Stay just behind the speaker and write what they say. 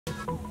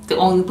the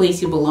only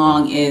place you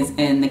belong is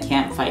in the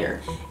campfire.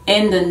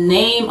 In the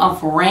name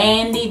of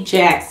Randy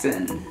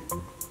Jackson,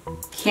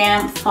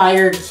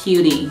 Campfire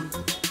Cutie.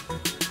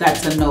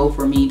 That's a no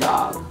for me,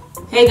 dog.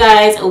 Hey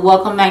guys,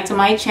 welcome back to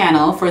my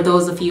channel. For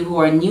those of you who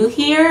are new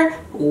here,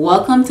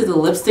 welcome to the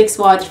Lipstick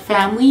Swatch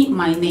family.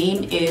 My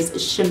name is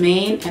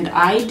Shemaine and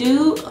I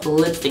do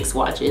lipstick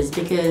swatches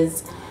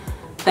because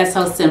that's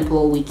how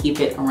simple we keep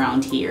it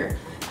around here.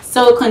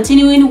 So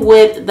continuing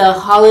with the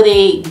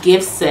holiday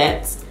gift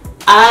sets,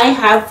 I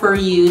have for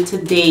you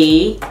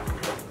today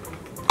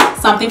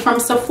something from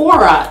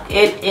Sephora.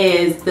 It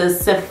is the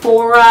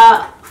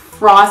Sephora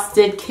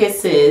Frosted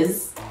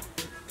Kisses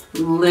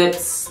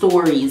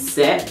Lipstories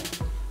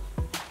set.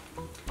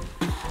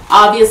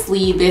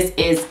 Obviously, this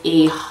is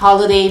a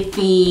holiday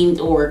themed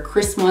or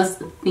Christmas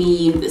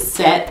themed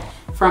set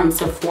from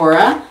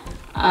Sephora.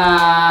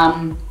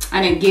 And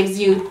it gives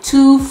you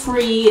 2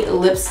 free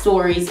lip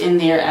stories in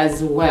there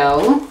as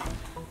well.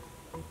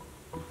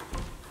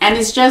 And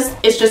it's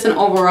just an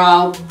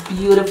overall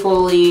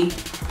beautifully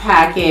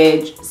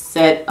packaged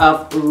set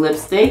of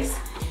lipsticks.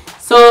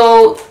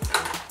 So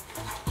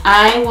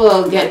I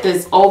will get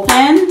this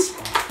opened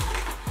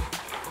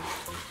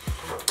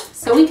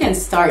so we can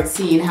start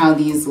seeing how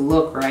these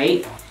look,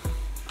 right?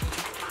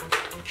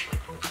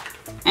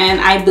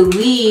 And I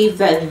believe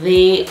that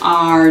they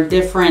are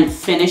different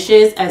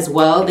finishes as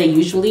well. They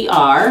usually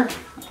are.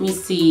 Let me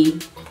see.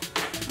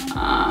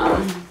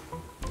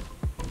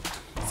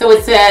 So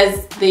it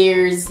says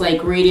there's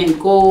like radiant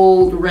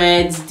gold,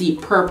 reds,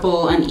 deep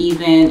purple, and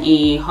even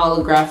a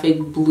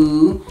holographic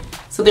blue.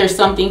 So there's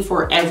something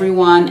for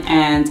everyone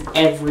and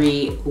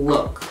every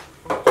look.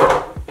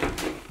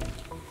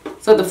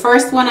 So the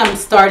first one I'm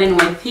starting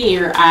with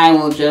here, I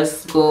will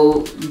just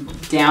go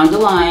down the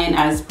line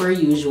as per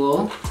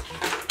usual.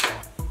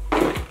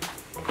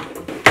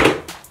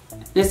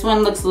 This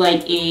one looks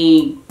like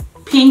a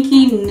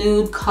pinky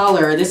nude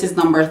color. This is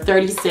number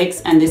 36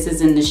 and this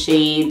is in the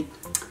shade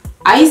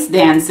Ice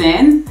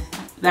Dancing.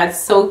 That's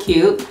so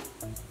cute.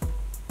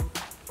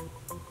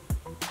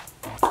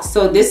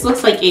 So this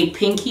looks like a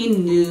pinky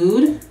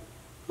nude.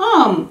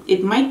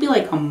 It might be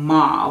like a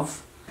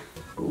mauve,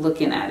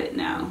 looking at it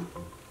now.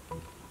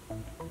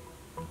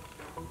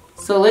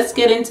 So let's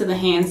get into the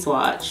hand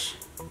swatch.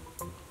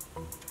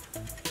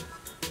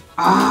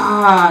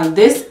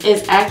 This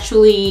is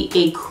actually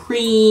a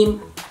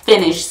cream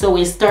finish. So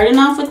we're starting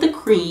off with the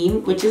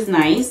cream, which is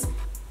nice.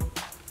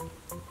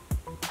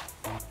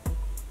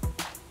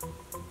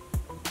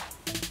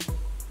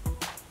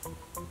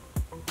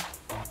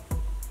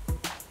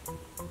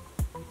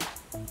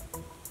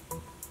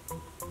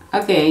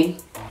 Okay.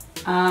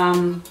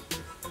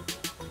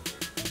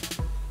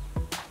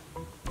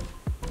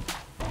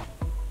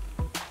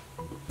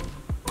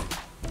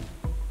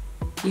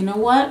 You know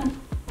what?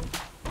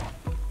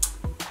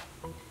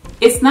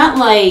 It's not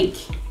a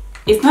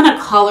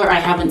color I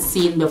haven't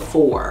seen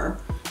before.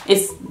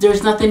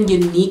 There's nothing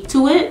unique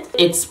to it.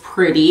 It's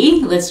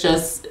pretty. Let's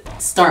just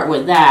start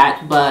with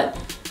that. But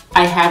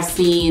I have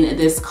seen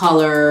this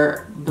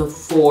color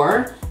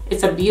before.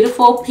 It's a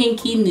beautiful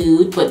pinky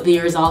nude, but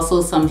there's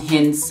also some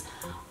hints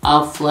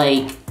of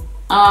like,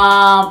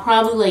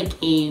 probably like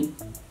a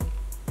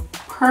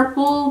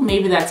purple.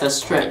 Maybe that's a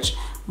stretch.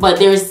 But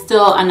there's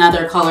still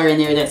another color in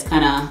there that's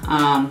kind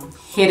of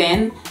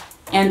hidden.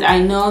 And I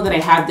know that I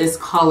have this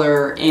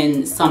color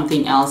in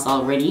something else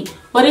already,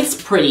 but it's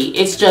pretty.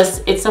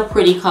 It's a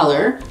pretty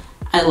color.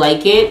 I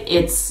like it.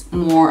 It's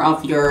more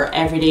of your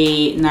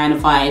everyday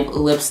 9-to-5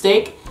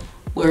 lipstick.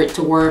 Wear it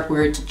to work,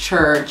 wear it to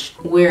church,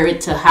 wear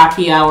it to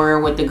happy hour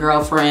with the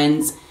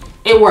girlfriends.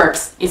 It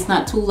works. It's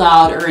not too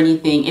loud or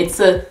anything. It's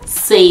a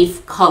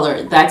safe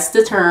color. That's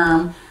the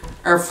term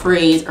or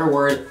phrase or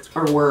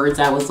words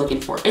I was looking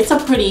for. It's a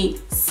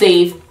pretty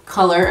safe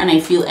color and I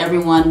feel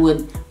everyone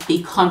would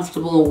be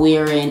comfortable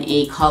wearing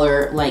a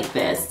color like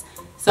this.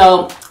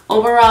 So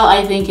overall,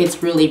 I think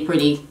it's really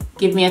pretty.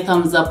 Give me a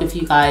thumbs up if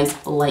you guys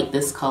like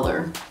this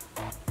color.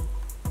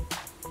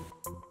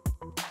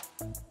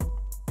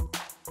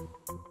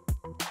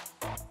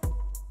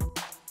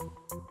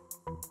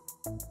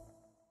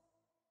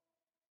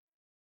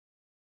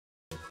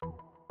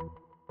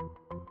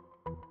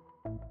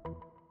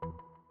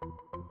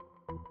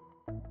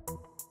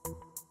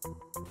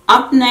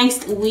 Up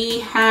next, we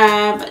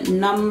have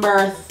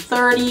number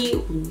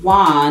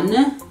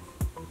 31,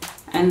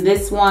 and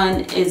this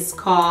one is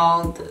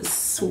called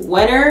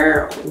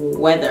Sweater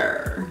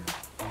Weather.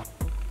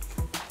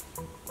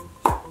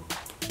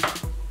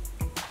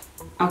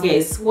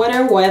 Okay,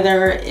 Sweater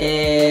Weather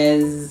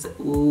is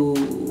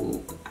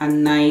a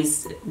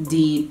nice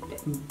deep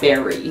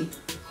berry.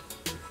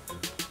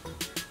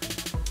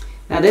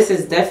 Now this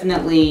is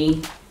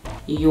definitely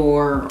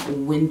your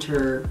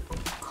winter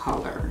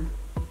color.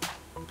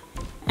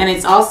 And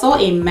it's also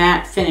a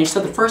matte finish. So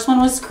the first one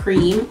was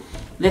cream.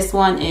 This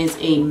one is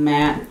a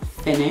matte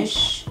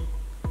finish.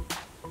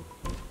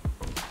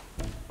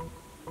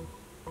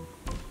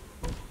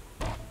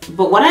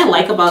 But what I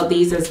like about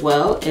these as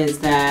well is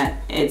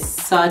that it's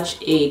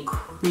such a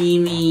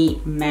creamy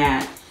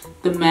matte.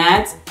 The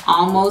mattes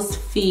almost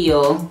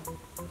feel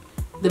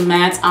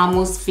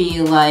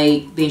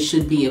like they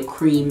should be a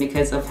cream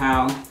because of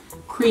how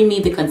creamy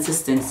the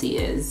consistency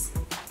is.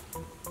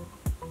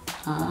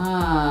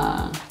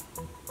 Ah,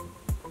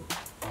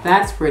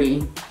 that's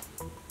pretty.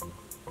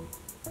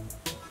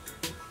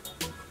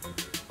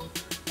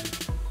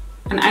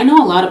 And I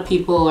know a lot of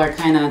people are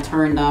kind of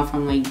turned off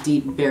from like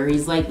deep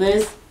berries like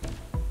this,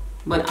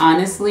 but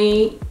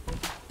honestly,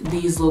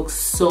 these look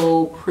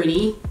so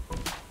pretty.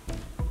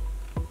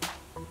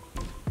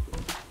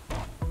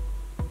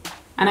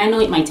 And I know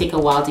it might take a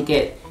while to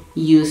get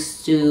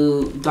used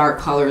to dark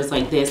colors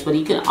like this, but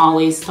you can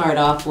always start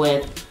off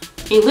with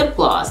a lip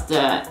gloss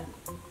that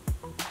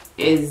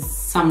is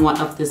somewhat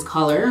of this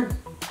color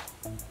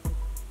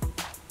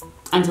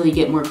until you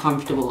get more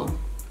comfortable.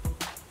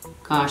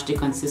 Gosh, the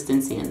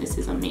consistency in this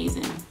is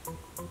amazing.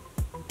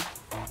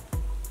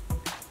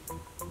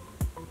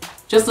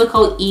 Just look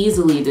how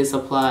easily this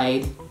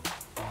applied.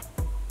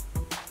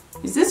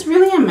 Is this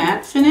really a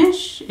matte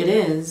finish? It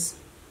is.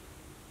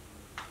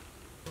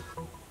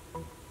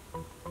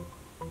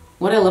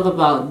 What I love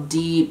about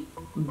deep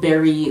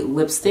berry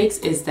lipsticks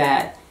is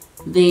that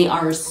they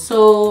are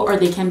so, or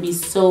they can be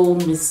so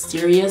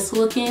mysterious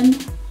looking.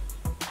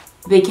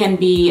 They can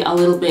be a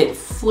little bit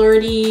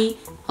flirty,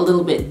 a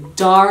little bit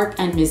dark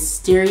and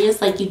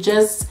mysterious. Like you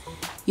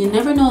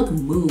never know the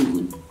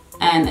mood.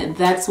 And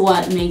that's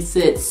what makes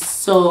it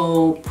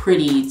so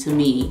pretty to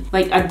me.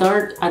 Like a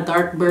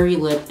dark berry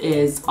lip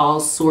is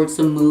all sorts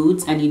of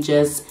moods, and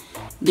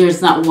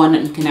there's not one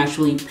that you can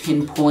actually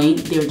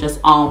pinpoint. They're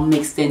just all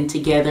mixed in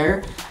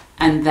together.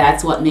 And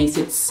that's what makes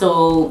it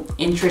so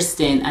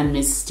interesting and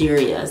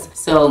mysterious.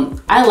 So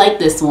I like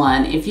this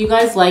one. If you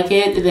guys like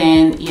it,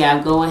 then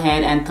yeah, go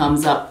ahead and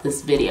thumbs up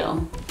this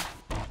video.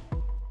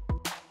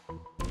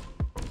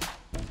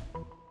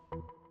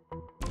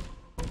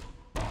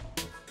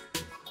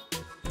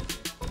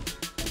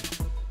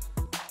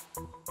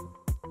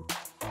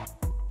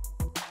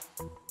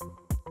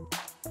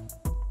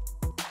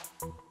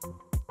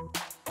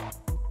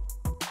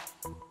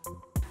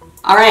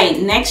 All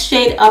right, next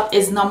shade up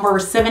is number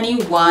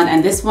 71,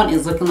 and this one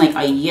is looking like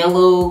a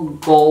yellow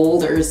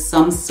gold or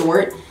some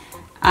sort.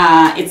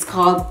 It's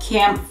called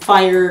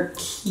Campfire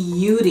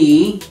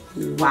Cutie.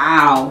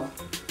 Wow.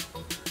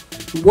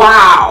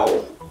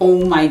 Wow.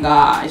 Oh my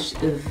gosh,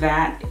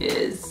 that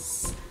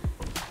is...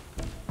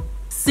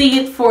 See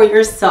it for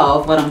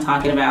yourself what I'm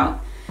talking about.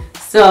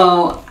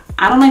 So,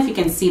 I don't know if you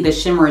can see the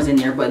shimmers in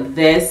there, but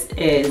this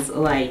is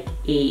like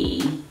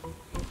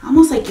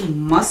almost like a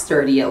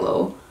mustard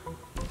yellow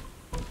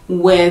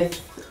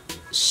with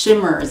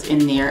shimmers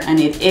in there, and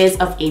it is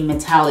of a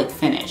metallic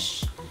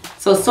finish.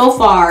 So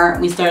far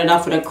we started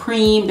off with a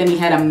cream, then we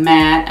had a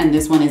matte, and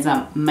this one is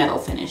a metal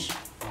finish.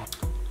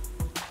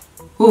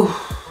 Whew.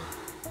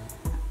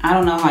 I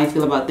don't know how I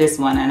feel about this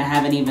one, and I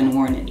haven't even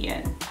worn it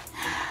yet.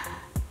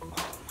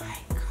 Oh my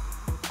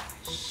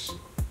gosh.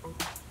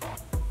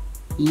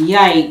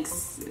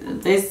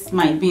 Yikes. This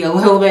might be a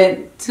little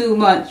bit too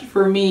much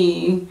for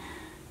me.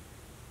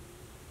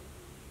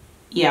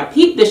 Yeah,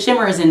 peep the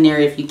shimmers in there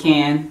if you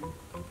can.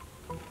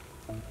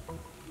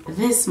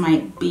 This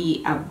might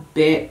be a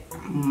bit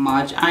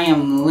much. I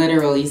am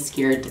literally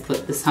scared to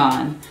put this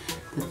on.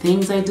 The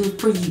things I do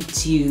for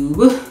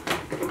YouTube.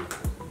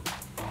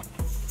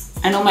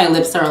 I know my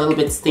lips are a little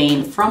bit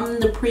stained from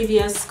the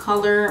previous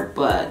color,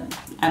 but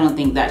I don't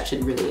think that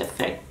should really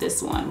affect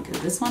this one because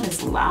this one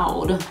is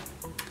loud.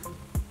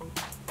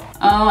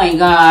 Oh my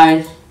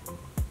gosh.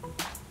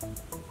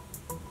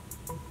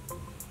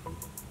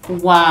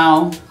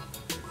 Wow.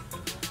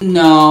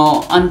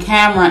 No, on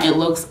camera it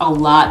looks a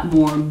lot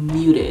more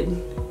muted.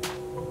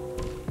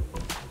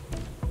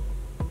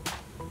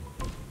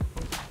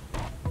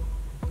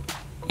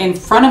 In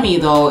front of me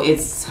though,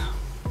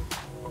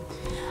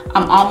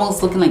 I'm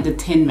almost looking like the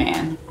Tin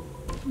Man.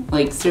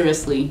 Like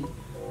seriously.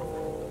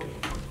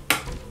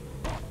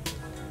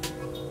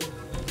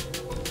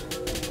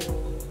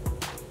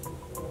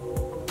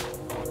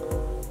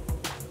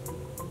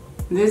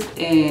 This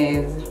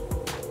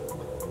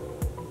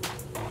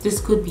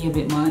could be a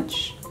bit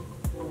much.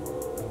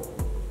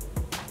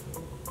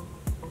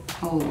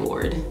 Oh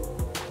Lord.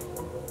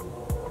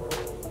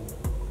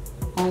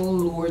 Oh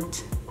Lord.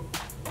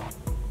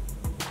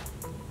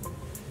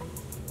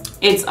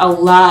 It's a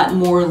lot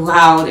more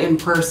loud in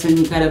person,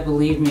 you gotta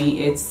believe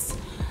me. It's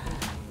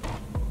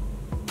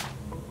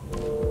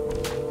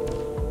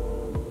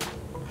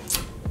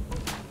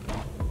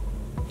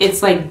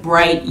like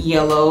bright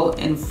yellow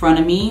in front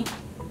of me,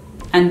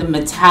 and the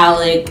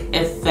metallic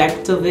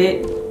effect of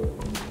it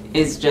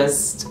is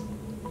just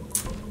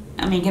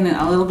making it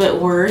a little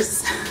bit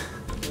worse.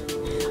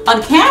 On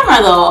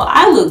camera though,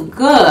 I look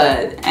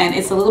good and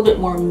it's a little bit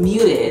more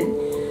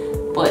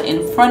muted, but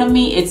in front of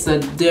me, it's a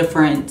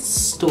different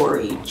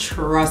story.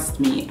 Trust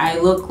me, I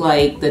look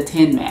like the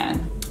Tin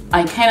Man.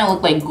 I kind of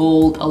look like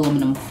gold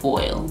aluminum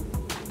foil.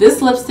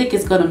 This lipstick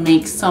is gonna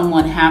make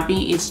someone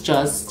happy. It's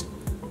just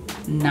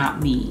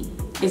not me.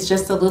 It's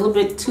just a little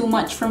bit too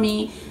much for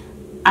me.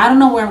 I don't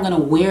know where I'm gonna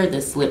wear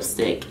this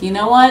lipstick. You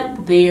know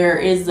what? There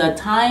is a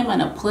time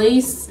and a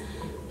place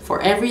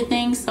for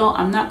everything, so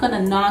I'm not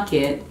gonna knock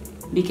it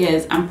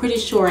because I'm pretty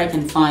sure I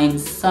can find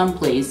some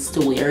place to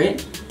wear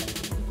it.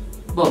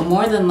 But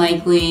more than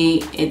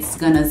likely, it's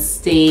gonna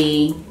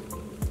stay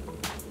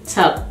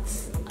tucked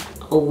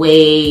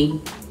away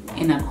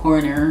in a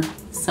corner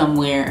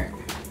somewhere,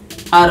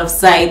 out of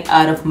sight,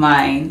 out of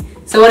mind.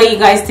 So what do you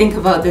guys think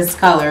about this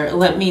color?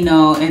 Let me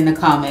know in the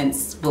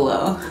comments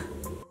below.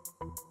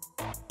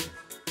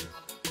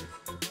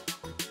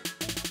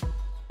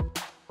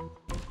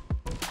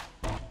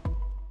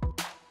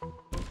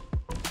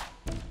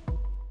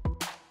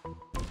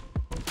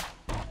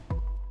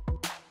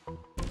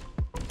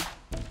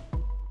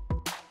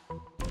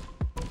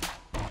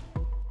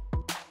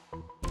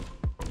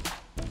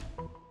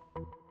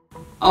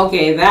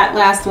 Okay, that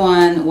last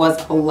one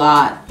was a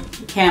lot.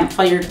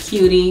 Campfire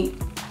Cutie.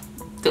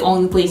 The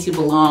only place you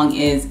belong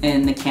is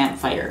in the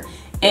campfire.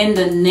 In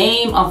the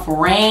name of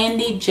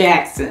Randy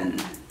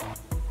Jackson.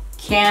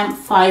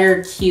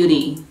 Campfire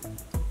Cutie.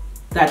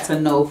 That's a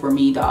no for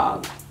me,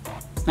 dog.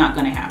 It's not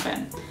gonna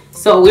happen.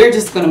 So we're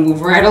just gonna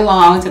move right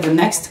along to the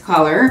next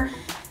color.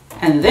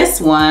 And this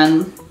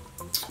one,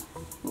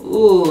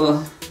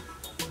 ooh.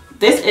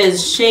 This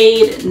is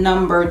shade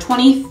number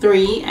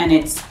 23 and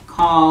it's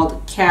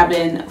called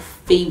Cabin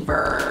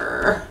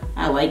Fever.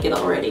 I like it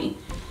already.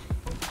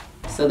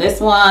 So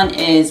this one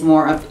is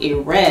more of a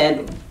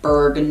red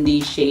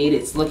burgundy shade,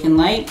 it's looking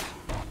like.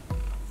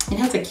 It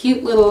has a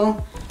cute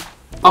little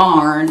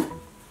barn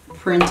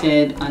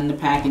printed on the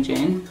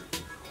packaging.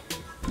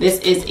 This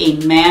is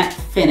a matte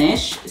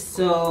finish.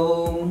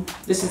 So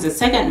this is the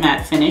second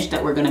matte finish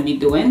that we're gonna be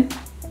doing.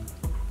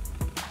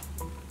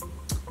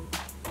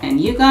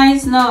 And you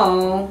guys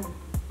know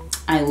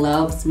I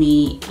loves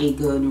me a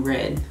good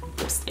red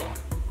lipstick.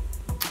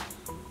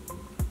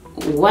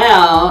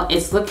 Well,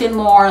 it's looking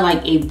more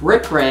like a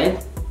brick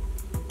red,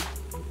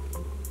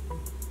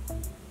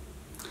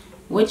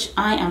 which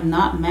I am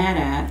not mad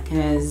at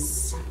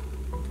because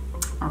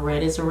a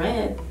red is a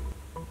red.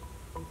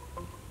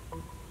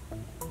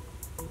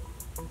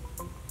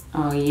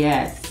 Oh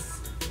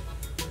yes.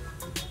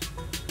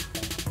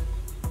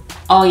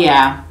 Oh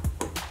yeah.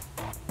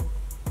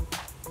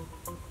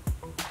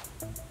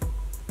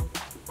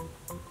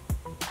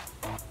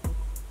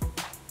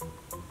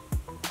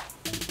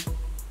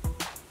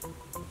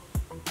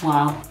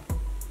 Wow.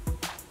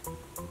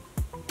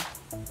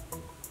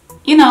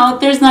 You know,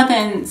 there's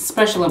nothing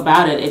special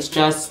about it. It's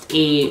just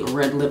a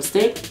red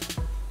lipstick.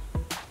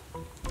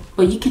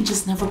 But you can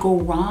just never go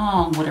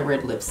wrong with a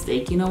red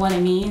lipstick. You know what I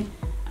mean?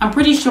 I'm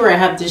pretty sure I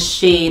have this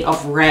shade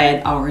of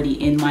red already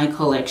in my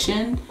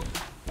collection.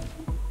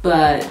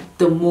 But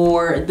the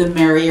more, the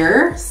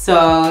merrier.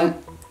 So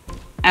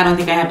I don't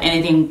think I have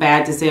anything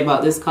bad to say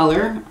about this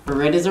color. A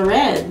red is a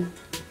red.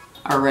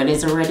 A red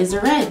is a red is a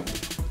red.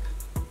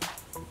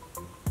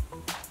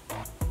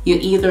 You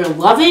either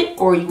love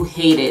it or you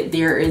hate it.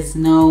 There is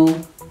no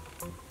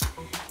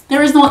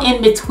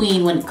in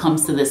between when it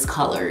comes to this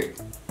color.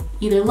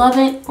 Either love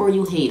it or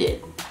you hate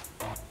it.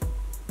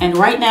 And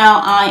right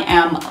now I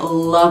am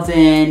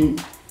loving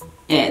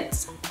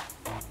it.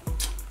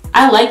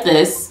 I like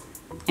this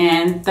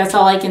and that's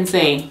all I can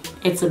say.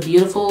 It's a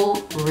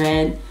beautiful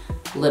red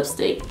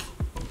lipstick.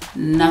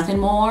 Nothing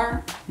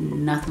more,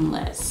 nothing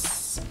less.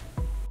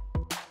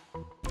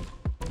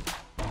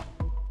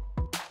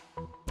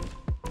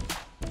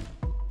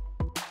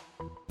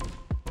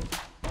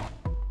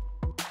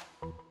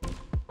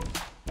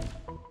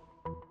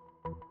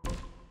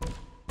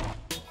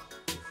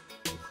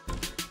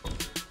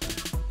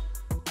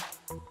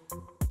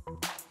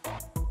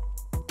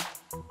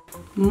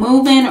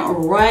 Moving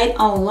right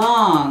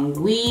along,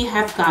 we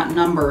have got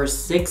number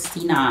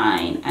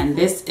 69, and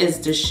this is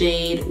the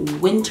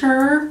shade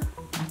Winter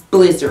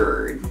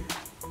Blizzard.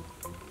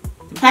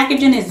 The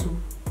packaging is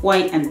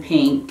white and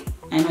pink.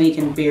 I know you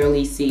can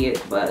barely see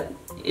it, but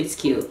it's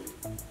cute.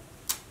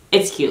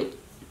 It's cute.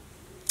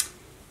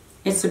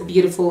 It's a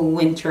beautiful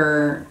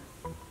winter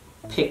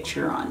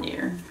picture on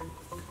there.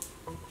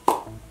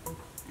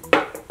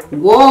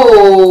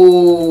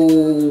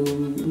 Whoa!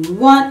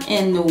 What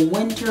in the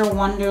winter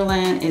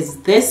wonderland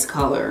is this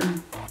color?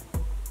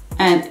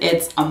 And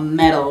it's a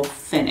metal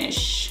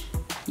finish.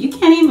 You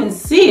can't even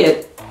see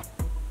it.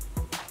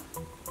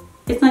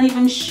 It's not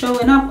even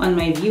showing up on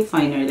my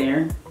viewfinder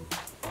there.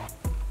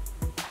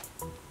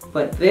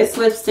 But this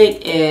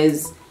lipstick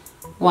is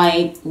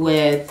white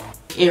with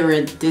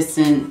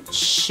iridescent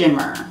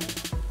shimmer.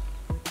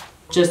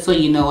 Just so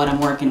you know what I'm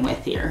working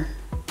with here.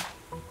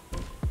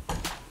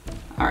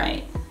 All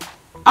right.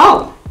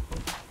 Oh,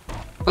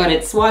 but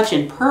it's Swatch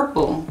in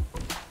purple.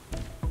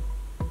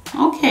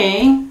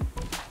 Okay.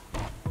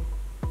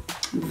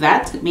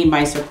 That took me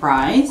by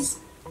surprise.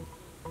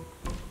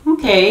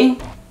 Okay.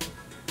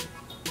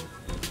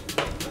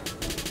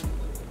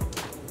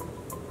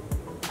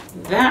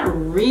 That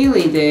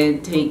really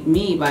did take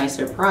me by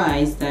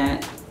surprise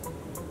that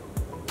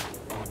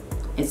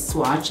it's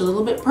Swatch a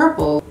little bit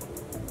purple.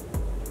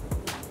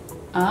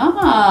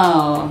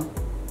 Oh.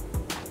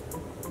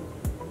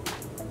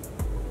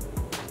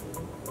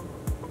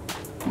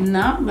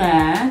 Not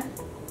bad.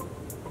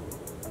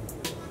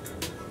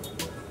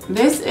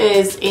 This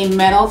is a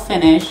metal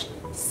finish,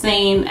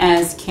 same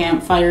as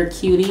Campfire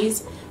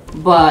Cuties,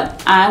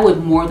 but I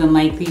would more than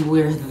likely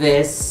wear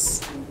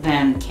this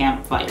than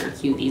Campfire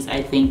Cuties.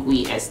 I think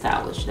we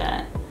established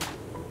that.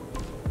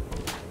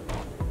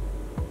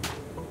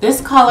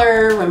 This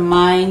color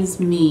reminds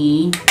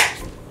me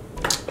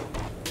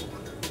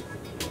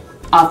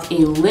of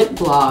a lip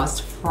gloss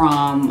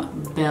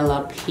from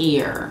Bella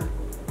Pierre.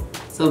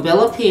 So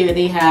Bella Pierre,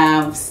 they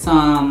have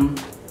some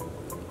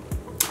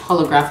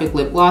holographic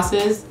lip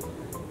glosses,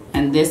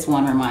 and this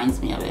one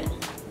reminds me of it,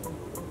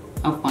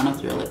 of one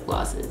of their lip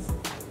glosses.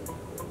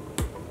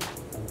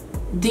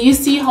 Do you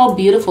see how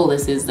beautiful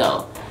this is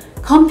though?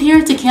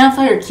 Compared to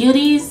Campfire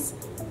Cuties,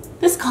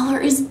 this color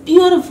is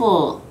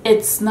beautiful.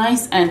 It's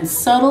nice and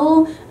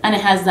subtle, and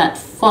it has that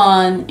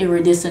fun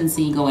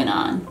iridescency going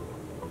on.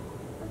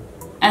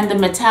 And the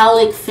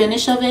metallic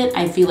finish of it,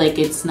 I feel like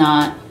it's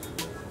not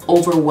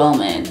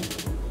overwhelming.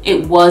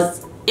 It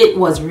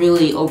was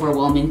really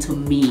overwhelming to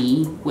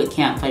me with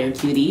Campfire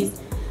Cuties,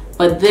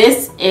 but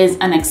this is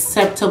an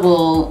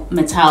acceptable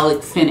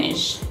metallic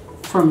finish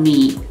for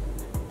me,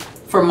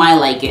 for my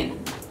liking.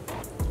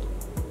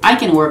 I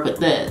can work with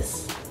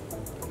this.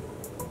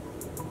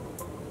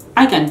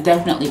 I can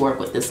definitely work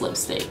with this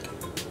lipstick.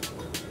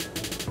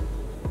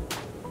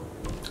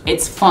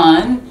 It's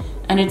fun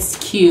and it's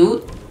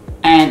cute,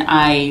 and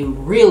I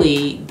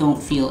really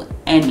don't feel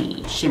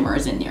any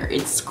shimmers in there.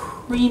 It's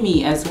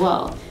creamy as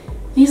well.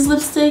 These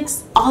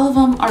lipsticks, all of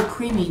them are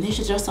creamy. They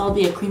should just all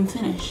be a cream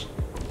finish.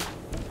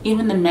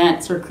 Even the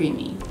mattes are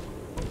creamy.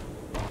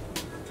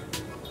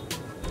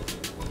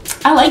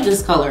 I like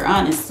this color,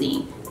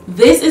 honestly.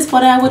 This is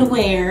what I would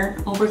wear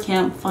over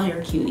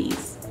Campfire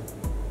Cuties.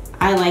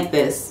 I like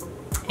this,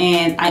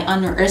 and I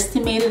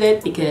underestimated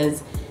it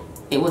because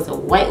it was a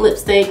white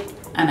lipstick,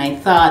 and I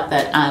thought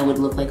that I would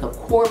look like a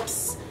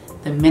corpse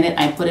the minute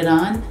I put it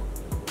on,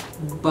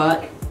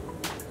 but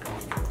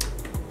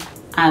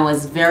I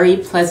was very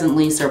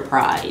pleasantly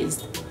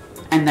surprised,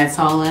 and that's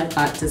all I've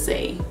got to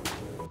say.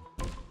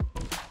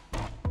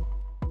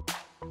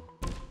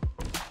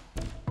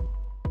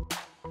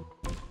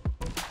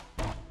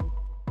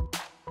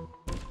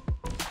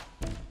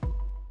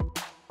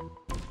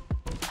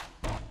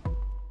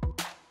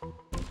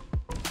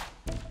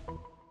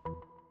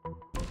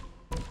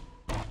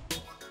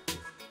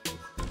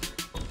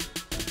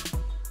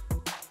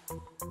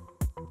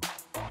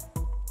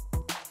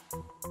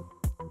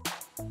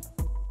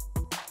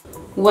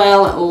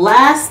 Well,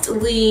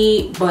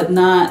 lastly but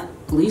not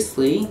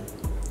leastly,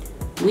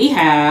 we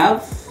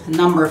have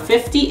number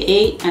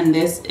 58, and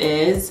this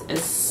is a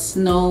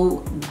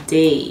Snow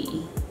Day.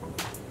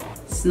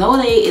 Snow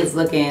Day is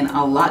looking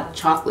a lot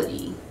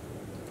chocolatey.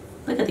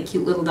 Look at the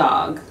cute little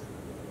dog.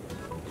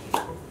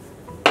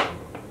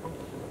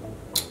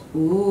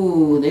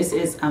 Ooh, this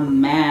is a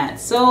matte.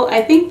 So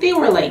I think there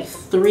were like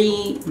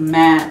 3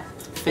 matte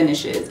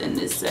finishes in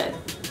this set.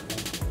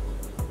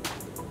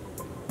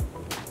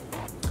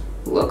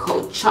 Look how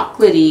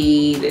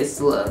chocolatey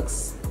this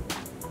looks.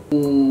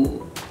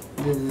 Ooh,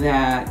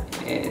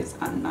 that is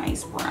a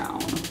nice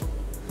brown.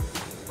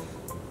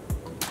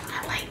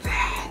 I like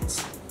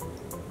that.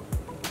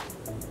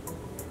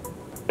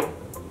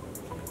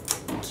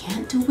 You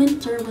can't do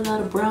winter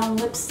without a brown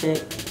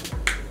lipstick.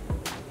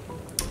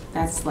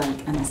 That's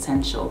like an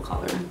essential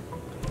color.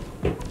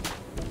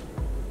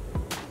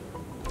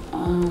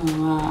 Oh,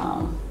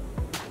 wow.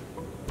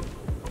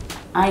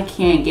 I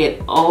can't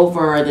get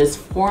over this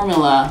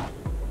formula.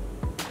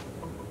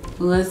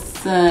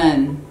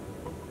 Listen.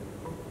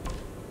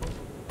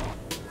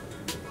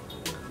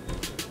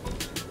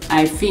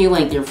 I feel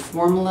like their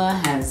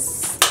formula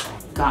has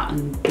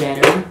gotten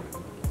better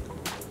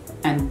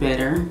and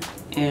better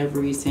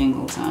every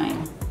single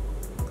time.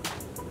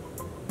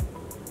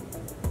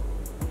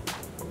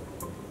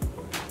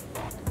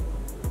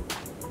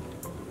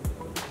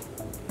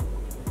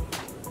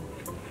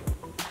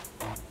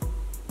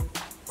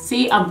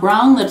 See, a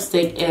brown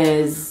lipstick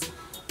is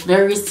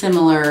very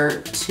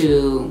similar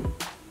to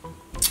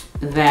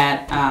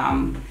that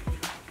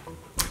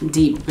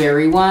deep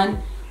berry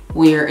one,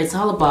 where it's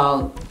all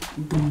about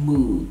the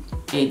mood.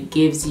 It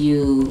gives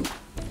you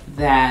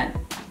that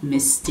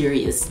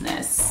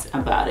mysteriousness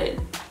about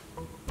it.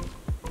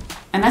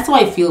 And that's how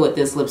I feel with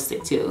this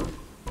lipstick too.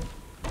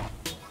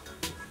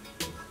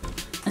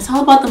 It's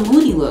all about the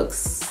moody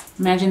looks.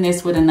 Imagine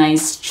this with a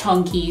nice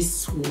chunky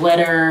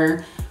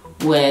sweater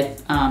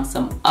with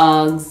some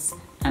Uggs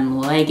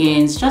and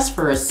leggings, just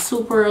for a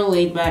super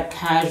laid back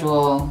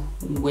casual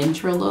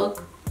winter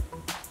look.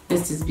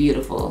 This is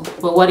beautiful.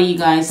 But what do you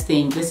guys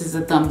think? This is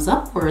a thumbs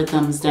up or a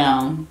thumbs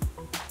down?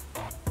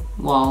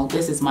 Well,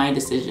 this is my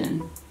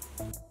decision.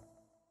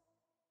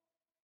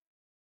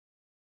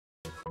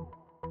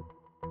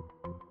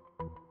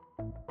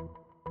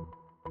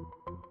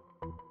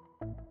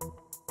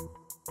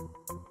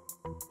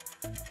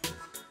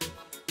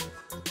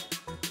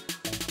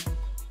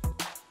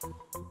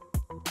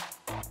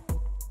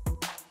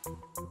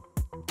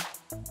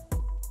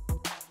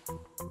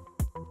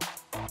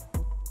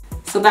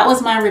 So that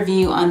was my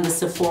review on the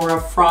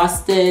Sephora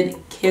Frosted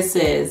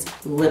Kisses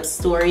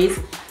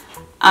Lipstories.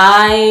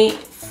 I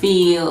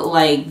feel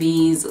like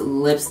these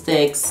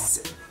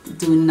lipsticks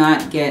do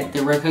not get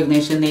the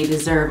recognition they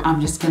deserve.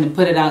 I'm just gonna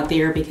put it out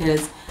there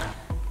because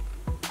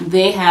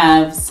they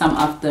have some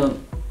of the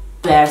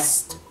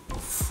best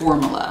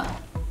formula.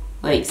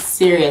 Like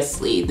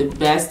seriously, the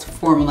best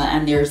formula,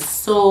 and they're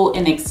so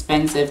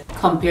inexpensive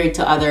compared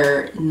to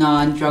other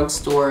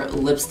non-drugstore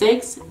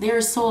lipsticks.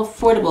 They're so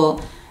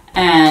affordable,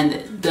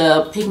 and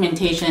the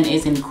pigmentation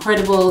is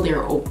incredible.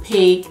 They're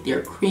opaque,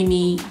 they're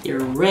creamy, they're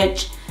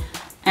rich,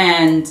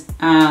 and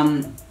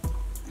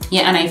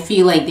yeah, and I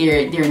feel like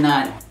they're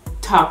not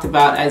talked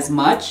about as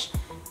much,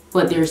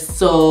 but they're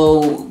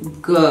so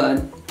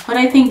good. But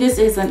I think this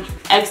is an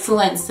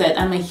excellent set.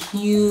 I'm a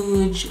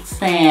huge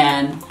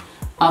fan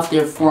of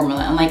their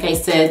formula, and like I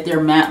said, their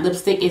matte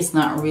lipstick is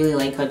not really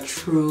like a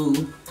true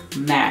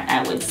matte,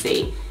 I would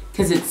say,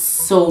 because it's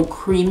so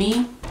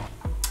creamy,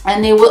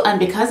 and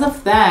because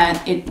of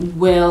that, it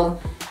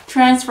will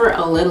transfer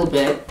a little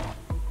bit.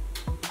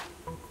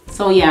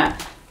 So yeah,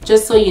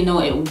 just so you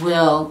know, it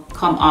will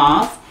come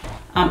off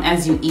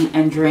as you eat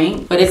and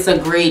drink. But it's a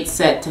great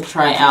set to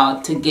try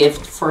out, to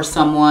gift for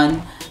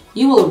someone.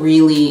 You will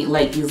really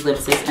like these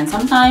lipsticks, and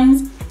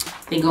sometimes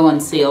they go on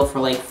sale for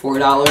like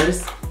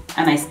 $4,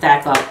 and I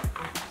stack up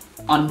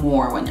on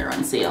more when they're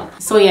on sale.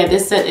 So yeah,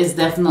 this set is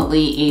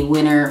definitely a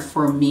winner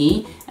for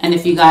me. And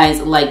if you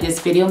guys like this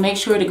video, make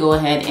sure to go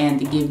ahead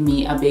and give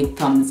me a big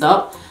thumbs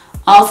up.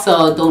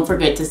 Also, don't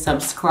forget to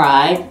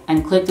subscribe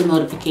and click the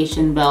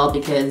notification bell,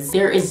 because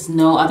there is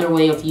no other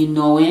way of you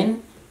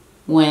knowing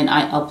when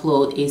I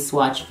upload a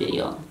swatch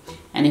video.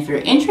 And if you're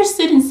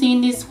interested in seeing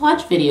these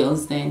swatch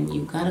videos, then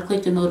you gotta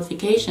click the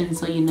notification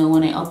so you know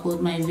when I upload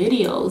my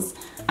videos.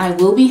 I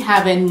will be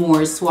having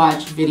more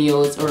swatch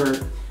videos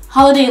or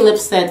holiday lip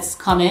sets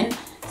coming.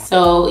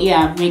 So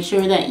yeah, make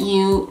sure that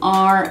you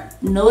are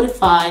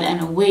notified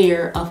and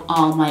aware of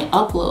all my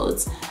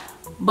uploads.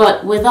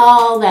 But with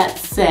all that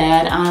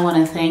said, I want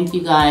to thank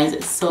you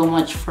guys so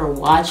much for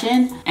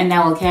watching, and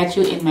I will catch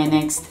you in my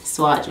next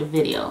swatch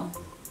video.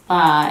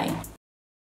 Bye.